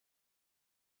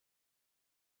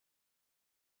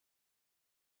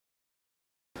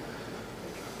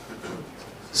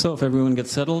So if everyone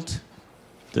gets settled,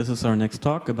 this is our next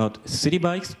talk about city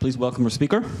bikes. Please welcome our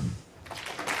speaker.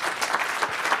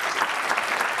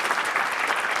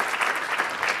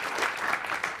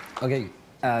 Okay,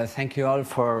 thank you all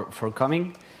for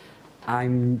coming.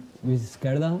 I'm Lluís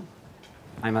Esquerda.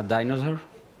 I'm a dinosaur.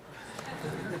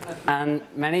 And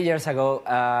many years ago,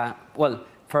 well,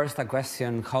 first a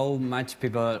question: how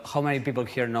many people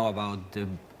here know about the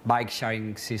bike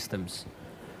sharing systems?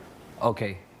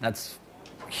 Okay, that's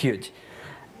huge.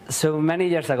 So many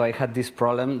years ago, I had this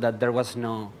problem that there was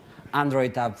no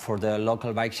Android app for the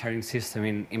local bike sharing system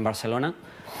in Barcelona.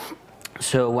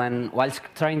 So while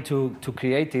trying to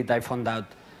create it, I found out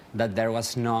that there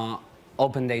was no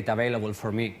open data available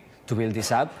for me to build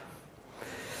this app.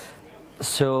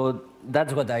 So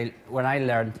that's when I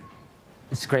learned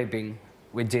scraping,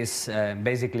 which is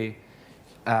basically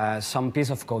some piece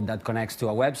of code that connects to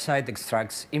a website,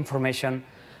 extracts information,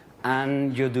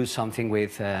 and you do something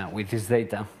with this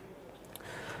data.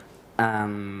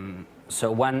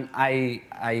 So when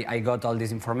I got all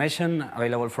this information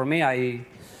available for me,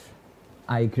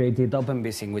 I created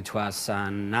OpenVising, which was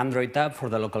an Android app for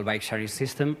the local bike sharing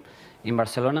system in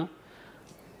Barcelona.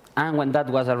 And when that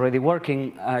was already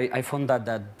working, I found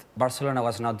that Barcelona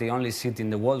was not the only city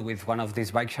in the world with one of these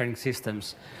bike sharing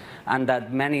systems, and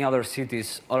that many other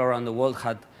cities all around the world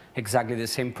had exactly the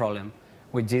same problem,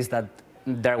 which is that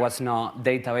there was no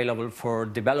data available for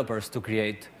developers to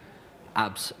create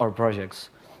apps or projects.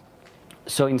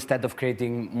 So instead of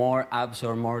creating more apps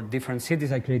or more different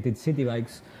cities, I created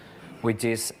Citybikes, which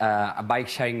is a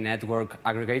bike-sharing network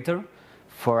aggregator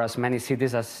for as many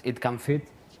cities as it can fit.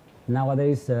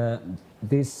 Nowadays,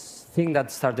 this thing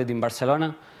that started in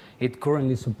Barcelona, it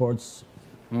currently supports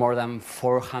more than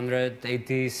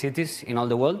 480 cities in all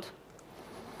the world.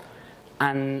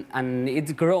 And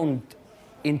it's grown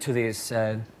into this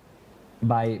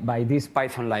by this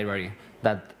Python library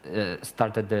that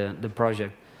started the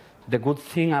project. The good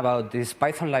thing about this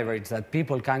Python library is that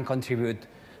people can contribute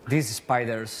these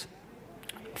spiders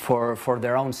for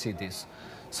their own cities.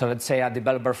 So let's say a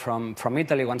developer from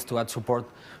Italy wants to add support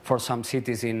for some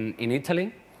cities in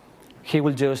Italy. He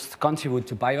will just contribute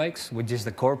to PyBikes, which is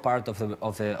the core part of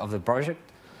the project.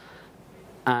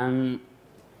 And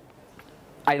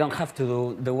I don't have to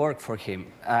do the work for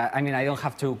him. I mean, I don't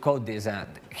have to code this.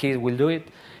 He will do it.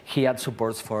 He adds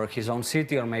supports for his own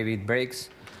city, or maybe it breaks,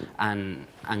 and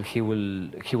he will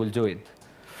do it.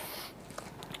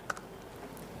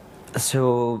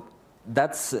 So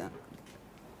that's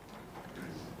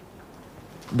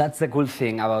the cool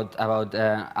thing about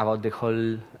the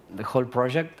whole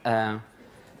project.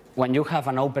 When you have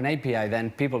an open API, then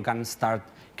people can start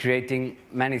creating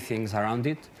many things around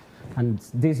it. And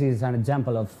this is an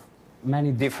example of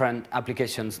many different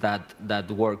applications that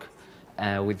work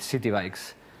with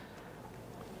Citybikes.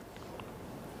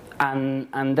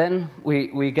 And then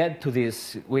we get to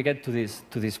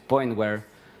this point where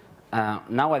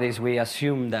nowadays we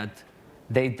assume that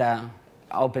data,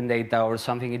 open data or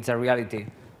something, it's a reality.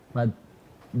 But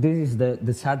this is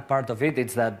the sad part of it.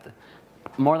 It's that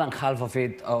more than half of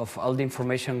it, of all the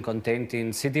information contained in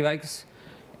Citybikes,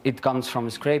 it comes from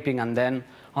scraping, and then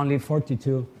only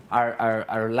 42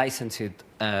 are licensed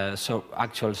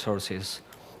actual sources.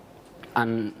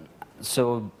 And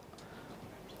so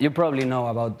you probably know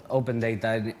about open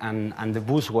data and the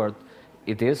buzzword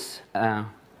it is.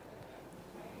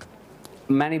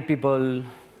 Many people,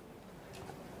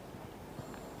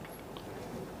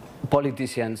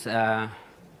 politicians,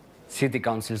 city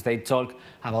councils, they talk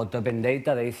about open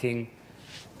data.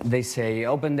 They say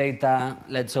open data,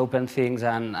 let's open things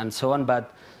and so on,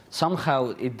 but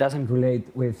somehow it doesn't relate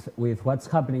with what's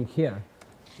happening here.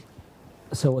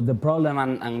 So the problem,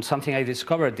 and something I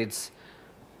discovered, it's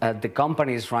the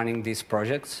companies running these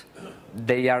projects,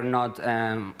 they are not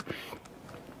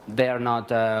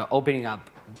opening up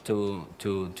to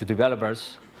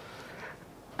developers.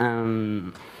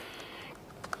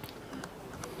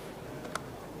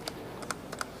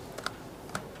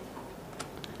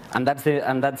 And that's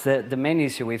the main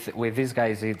issue with these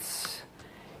guys.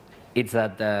 It's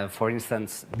that, for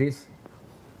instance, these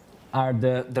are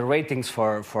the ratings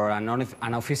for an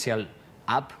unofficial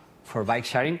app for bike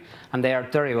sharing, and they are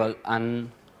terrible.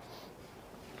 And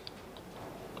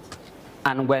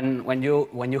when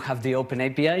you have the open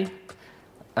API,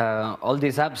 all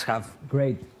these apps have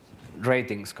great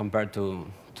ratings compared to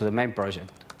the main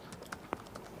project.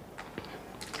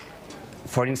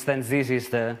 For instance, this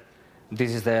is a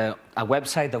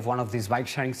website of one of these bike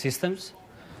sharing systems,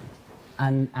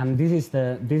 and this is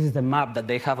the map that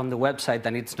they have on the website,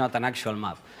 and it's not an actual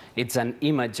map. It's an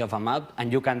image of a map,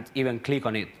 and you can't even click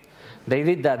on it. They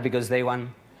did that because they want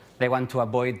they want to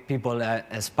avoid people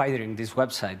spidering this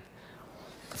website.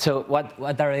 So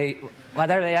what are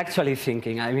they actually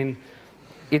thinking? I mean,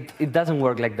 it doesn't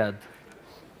work like that.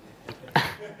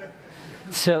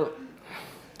 So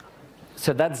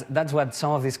that's what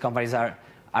some of these companies are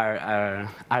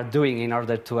doing in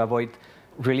order to avoid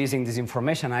releasing this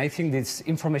information. I think this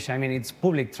information, I mean, it's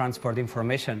public transport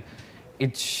information.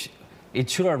 It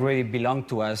should already belong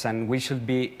to us, and we should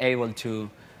be able to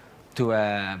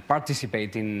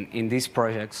participate in these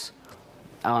projects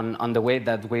on the way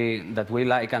that we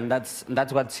like, and that's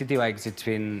what Citybikes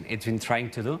it's been trying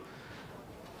to do.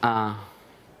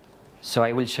 So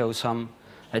I will show some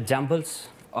examples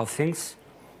of things.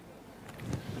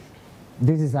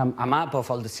 This is a map of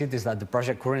all the cities that the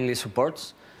project currently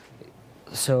supports.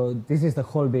 So this is the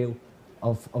whole view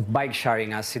of bike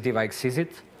sharing as Citybikes sees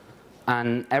it.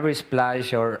 And every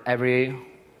splash or every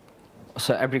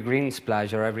green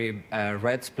splash or every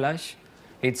red splash,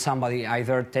 it's somebody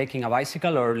either taking a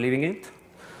bicycle or leaving it.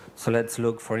 So let's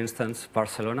look, for instance,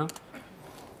 Barcelona.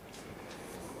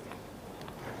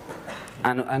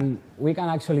 And we can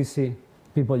actually see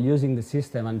people using the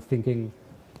system and thinking,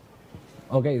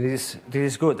 okay, this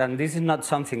is good. And this is not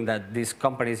something that these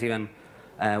companies even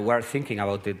were thinking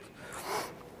about it.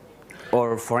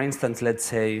 Or for instance, let's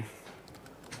say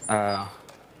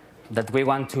that we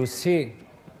want to see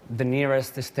the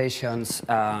nearest stations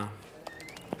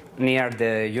near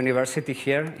the university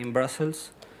here in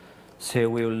Brussels. So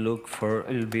we will look for,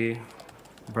 it'll be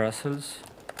Brussels.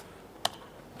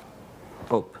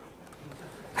 Oh.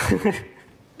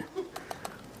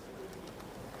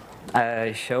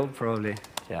 Show probably,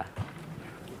 yeah.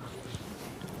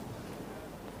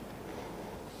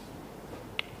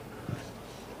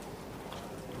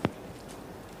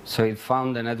 So it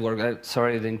found the network.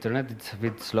 Sorry, the internet, it's a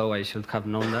bit slow. I should have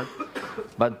known that.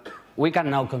 But we can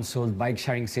now consult bike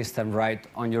sharing system right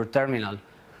on your terminal.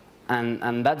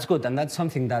 And that's good. And that's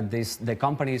something that the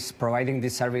companies providing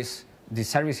these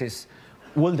services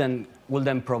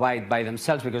wouldn't provide by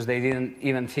themselves, because they didn't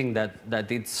even think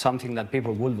that it's something that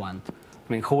people would want. I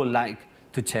mean, who would like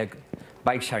to check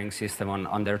bike sharing system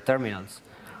on their terminals?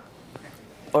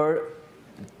 Or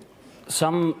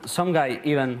some guy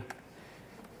even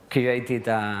created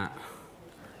a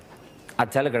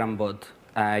Telegram bot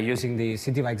using the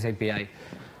Citybikes API.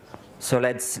 So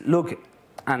let's look,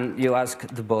 and you ask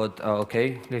the bot,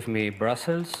 okay, leave me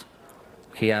Brussels.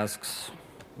 He asks,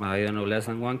 I don't know, less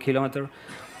than 1 kilometer,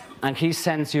 and he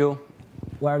sends you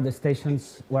where the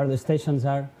stations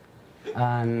are,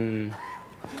 and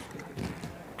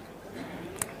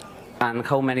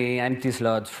how many empty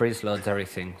slots, free slots,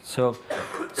 everything. So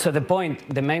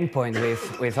the main point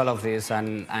with all of this,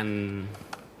 and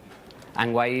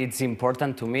why it's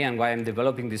important to me and why I'm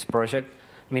developing this project,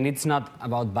 I mean, it's not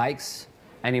about bikes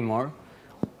anymore.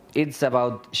 It's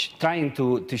about trying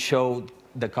to show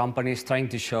the companies, trying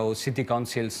to show city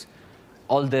councils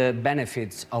all the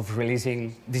benefits of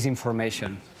releasing this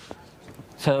information.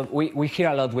 So we hear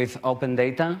a lot with open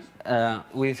data.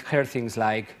 We hear things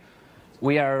like,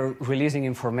 we are releasing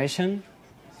information,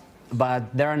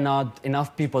 but there are not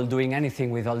enough people doing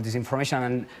anything with all this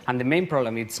information. And the main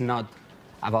problem, it's not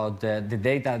about the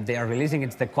data they are releasing,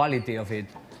 it's the quality of it.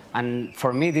 And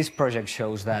for me, this project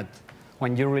shows that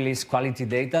when you release quality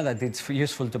data that it's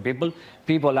useful to people,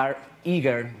 people are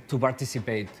eager to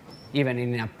participate, even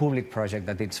in a public project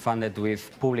that it's funded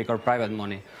with public or private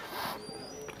money.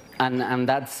 And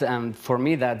that's for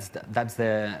me, that's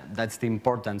the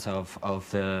importance of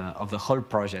the whole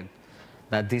project.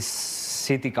 That these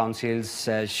city councils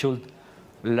should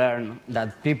learn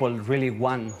that people really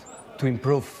want to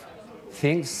improve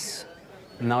things,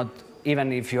 not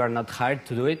even if you are not hired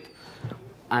to do it.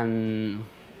 And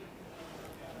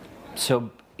so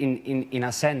in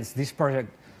a sense, this project,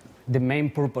 the main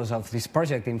purpose of this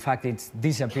project, in fact, it's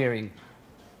disappearing,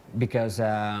 because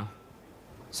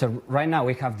so right now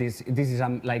we have this is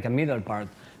like a middle part.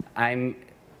 I'm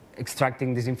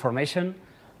extracting this information,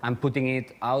 I'm putting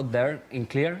it out there in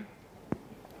clear,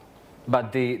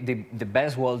 but the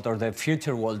best world or the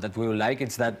future world that we would like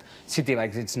is that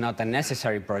Citybikes, it's not a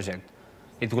necessary project.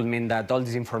 It will mean that all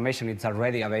this information is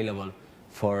already available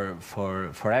for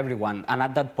everyone. And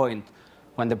at that point,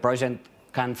 when the project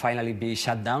can finally be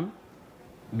shut down,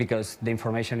 because the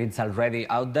information is already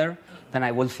out there, then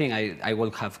I will think I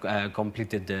will have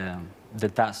completed the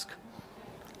task.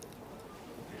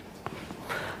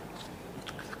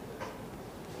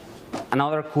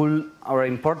 Another cool or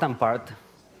important part,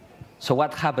 so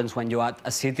what happens when you add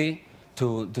a city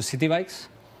to Citybikes?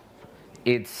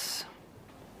 It's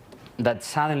that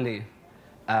suddenly,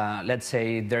 let's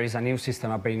say there is a new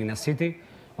system appearing in a city,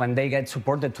 when they get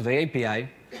supported to the API,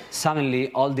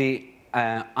 suddenly all the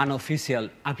unofficial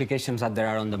applications that there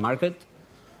are on the market,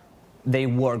 they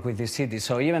work with the city.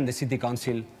 So even the city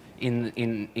council,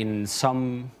 in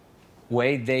some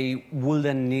way, they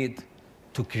wouldn't need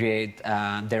to create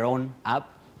their own app,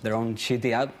 their own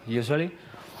shitty app, usually.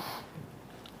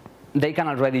 They can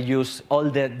already use all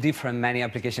the different many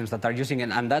applications that are using it,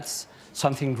 and that's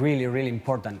something really, really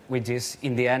important, which is,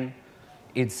 in the end,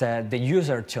 it's the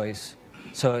user choice.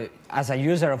 So as a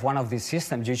user of one of these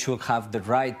systems, you should have the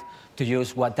right to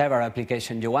use whatever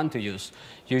application you want to use.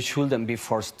 You shouldn't be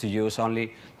forced to use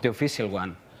only the official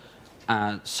one.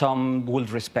 Some would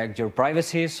respect your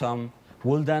privacy, some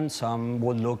wouldn't, some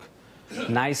would look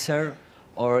nicer,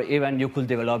 or even you could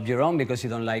develop your own because you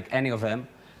don't like any of them.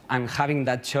 And having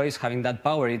that choice, having that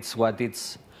power, it's what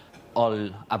it's all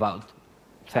about.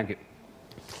 Thank you.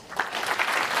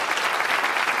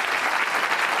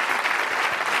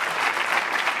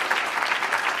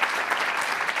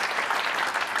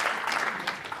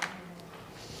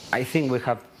 I think we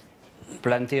have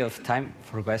plenty of time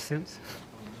for questions.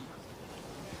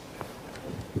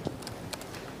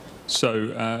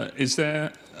 So is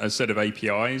there a set of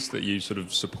APIs that you sort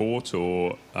of support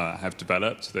or have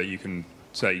developed that you can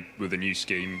say with a new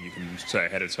scheme, you can say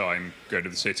ahead of time, go to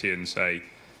the city and say,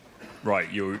 right,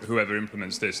 whoever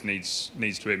implements this needs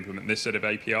to implement this set of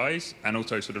APIs? And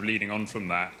also sort of leading on from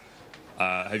that,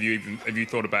 have you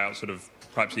thought about sort of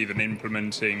perhaps even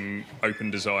implementing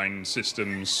open design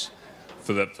systems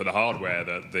for the hardware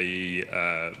that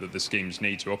the schemes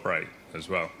need to operate as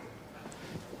well?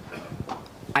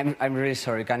 I'm really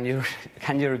sorry. Can you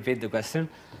repeat the question?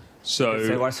 So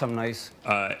there was some noise.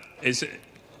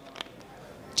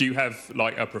 Do you have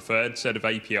like a preferred set of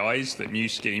APIs that new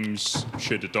schemes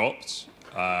should adopt,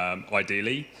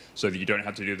 ideally, so that you don't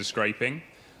have to do the scraping?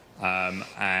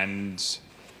 And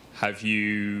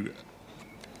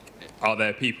are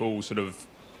there people sort of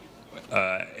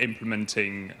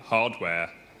implementing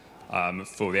hardware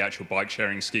for the actual bike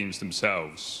sharing schemes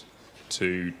themselves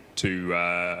to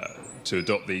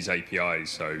adopt these APIs?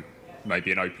 So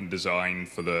maybe an open design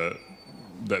for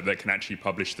that can actually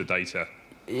publish the data.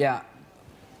 Yeah.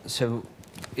 So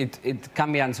it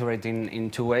can be answered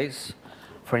in two ways.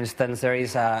 For instance, there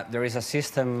is a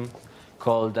system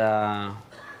called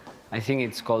I think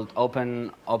it's called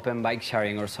open bike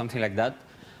sharing or something like that,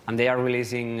 and they are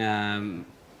releasing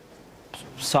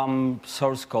some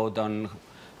source code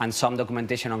and some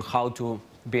documentation on how to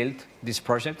build these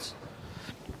projects.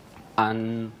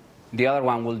 And the other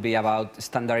one will be about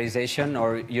standardization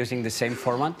or using the same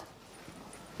format.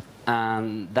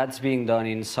 And that's being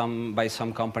done by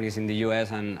some companies in the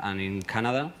US and in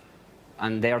Canada.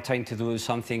 And they are trying to do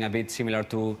something a bit similar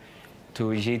to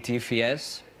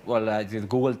GTFS, well, the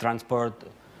Google Transport.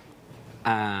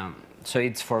 So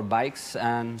it's for bikes.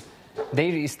 And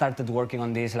they started working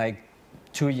on this like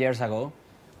 2 years ago.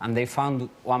 And they found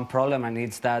one problem, and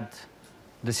it's that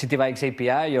the Citybikes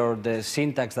API, or the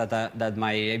syntax that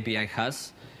my API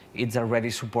has, it's already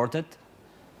supported.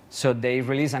 So they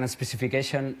released a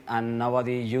specification, and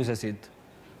nobody uses it.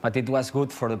 But it was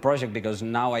good for the project, because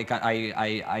now I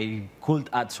could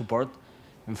add support.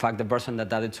 In fact, the person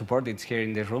that added support is here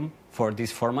in this room for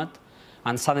this format.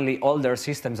 And suddenly all their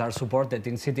systems are supported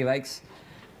in Citybikes,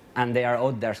 and they are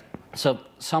out there. So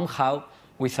somehow,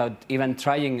 without even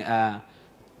trying,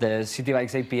 the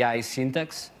Citybikes API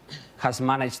syntax has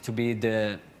managed to be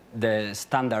the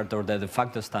standard, or the de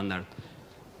facto standard,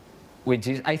 which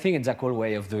is, I think it's a cool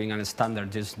way of doing a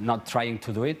standard, just not trying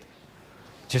to do it,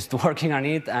 just working on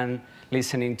it and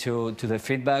listening to the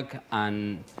feedback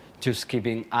and just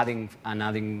keeping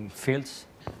adding fields.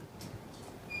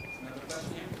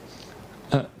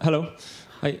 Hello.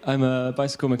 Hi, I'm a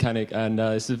bicycle mechanic, and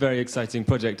this is a very exciting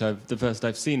project, the first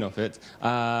I've seen of it.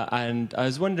 And I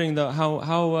was wondering, though,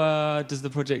 how does the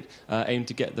project aim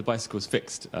to get the bicycles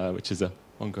fixed, which is an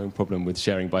ongoing problem with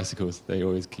sharing bicycles. They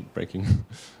always keep breaking.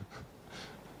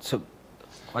 So,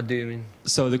 what do you mean?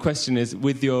 So the question is,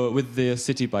 with the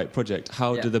City Bike project,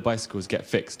 how do the bicycles get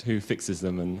fixed? Who fixes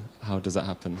them, and how does that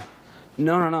happen?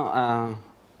 No.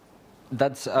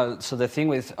 That's so the thing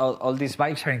with all these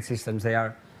bike sharing systems, they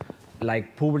are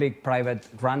like public-private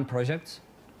run projects,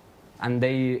 and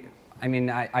they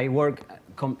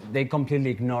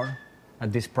completely ignore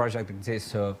that this project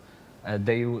exists. So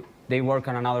they work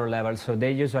on another level. So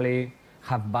they usually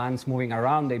have vans moving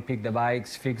around. They pick the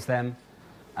bikes, fix them,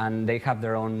 and they have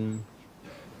their own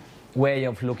way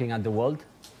of looking at the world.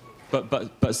 But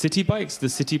Citybikes, the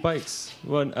Citybikes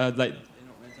one, like.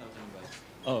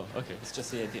 Oh, okay. It's just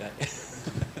the API.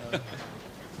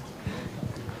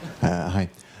 Hi.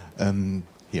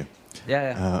 Here.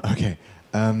 Yeah. Okay.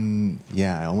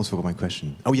 Yeah, I almost forgot my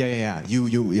question. Oh, yeah.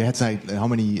 You had like how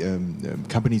many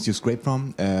companies you scraped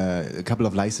from? A couple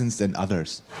of licensed and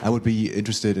others. I would be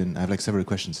interested in. I have like several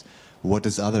questions. What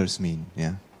does others mean?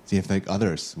 Yeah. So you have like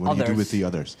others. What do you do with the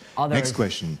others? Next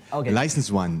question. Okay.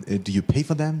 Licensed one. Do you pay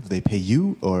for them? Do they pay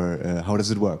you, or how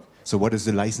does it work? So what is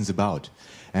the license about?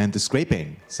 And the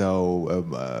scraping. So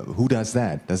who does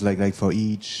that? Does like for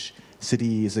each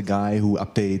city is a guy who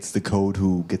updates the code,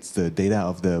 who gets the data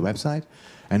of the website?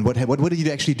 And what did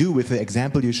you actually do with the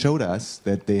example you showed us,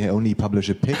 that they only publish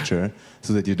a picture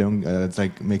so that you don't, it's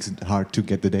like makes it hard to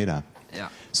get the data? Yeah.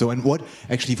 So, and what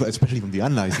actually, especially from the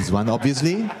unlicensed one,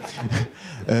 obviously,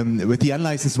 with the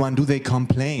unlicensed one, do they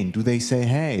complain? Do they say,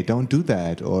 hey, don't do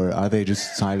that? Or are they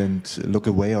just silent, look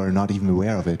away, or not even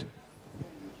aware of it?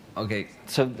 Okay,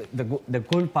 so the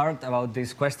cool part about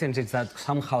these questions is that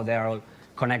somehow they are all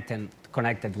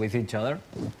connected with each other,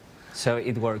 so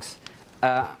it works.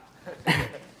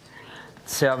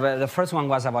 So the first one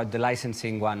was about the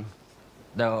licensing one,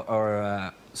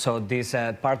 so this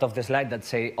part of the slide that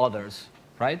say others,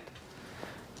 right?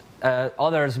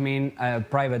 Others mean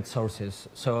private sources,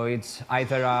 so it's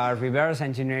either a reverse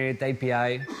engineered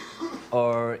API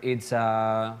or it's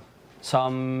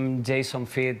some JSON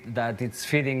feed that it's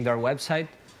feeding their website,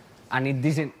 and it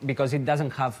doesn't, because it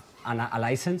doesn't have a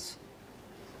license.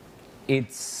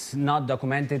 It's not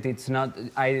documented. It's not.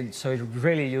 So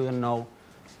really, you don't know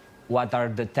what are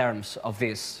the terms of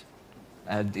this.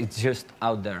 It's just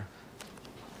out there.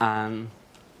 And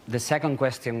the second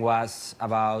question was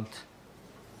about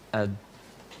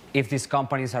if these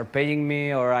companies are paying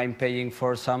me or I'm paying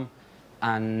for some.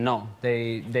 And no,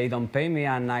 they don't pay me,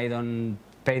 and I don't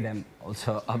pay them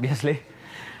also, obviously.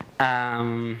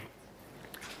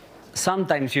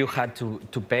 Sometimes you had to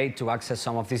pay to access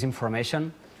some of this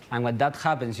information. And when that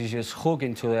happens, you just hook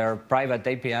into their private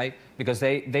API, because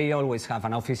they always have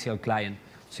an official client.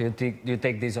 So you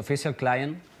take this official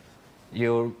client,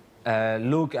 you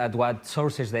look at what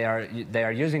sources they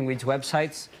are using, which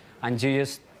websites, and you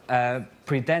just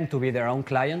pretend to be their own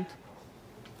client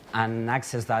and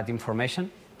access that information,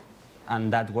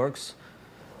 and that works.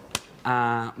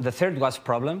 The third was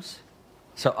problems.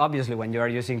 So obviously, when you are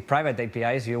using private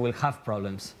APIs, you will have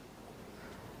problems.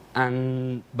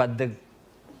 But the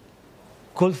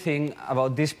cool thing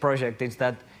about this project is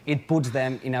that it puts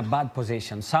them in a bad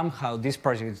position. Somehow, this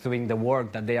project is doing the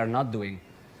work that they are not doing.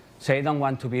 So they don't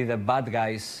want to be the bad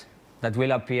guys that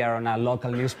will appear on a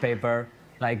local newspaper,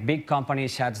 like big company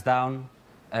shuts down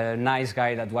a nice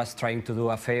guy that was trying to do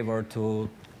a favor to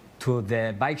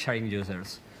the bike sharing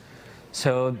users.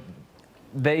 So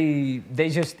they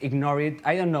just ignore it.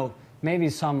 I don't know, maybe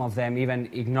some of them even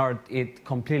ignored it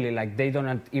completely, like they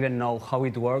don't even know how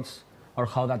it works or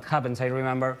how that happens. I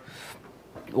remember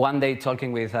one day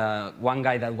talking with one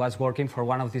guy that was working for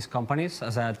one of these companies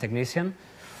as a technician,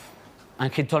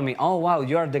 and he told me, oh, wow,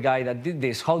 you are the guy that did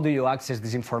this. How do you access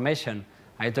this information?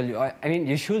 I told you, I mean,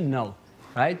 you should know,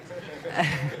 right?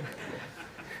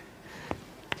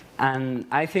 And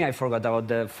I think I forgot about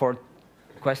the fourth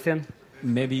question.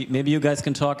 Maybe you guys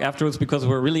can talk afterwards, because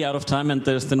we're really out of time, and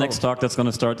there's the next talk that's going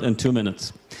to start in 2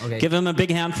 minutes. Okay. Give him a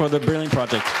big hand for the brilliant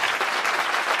project.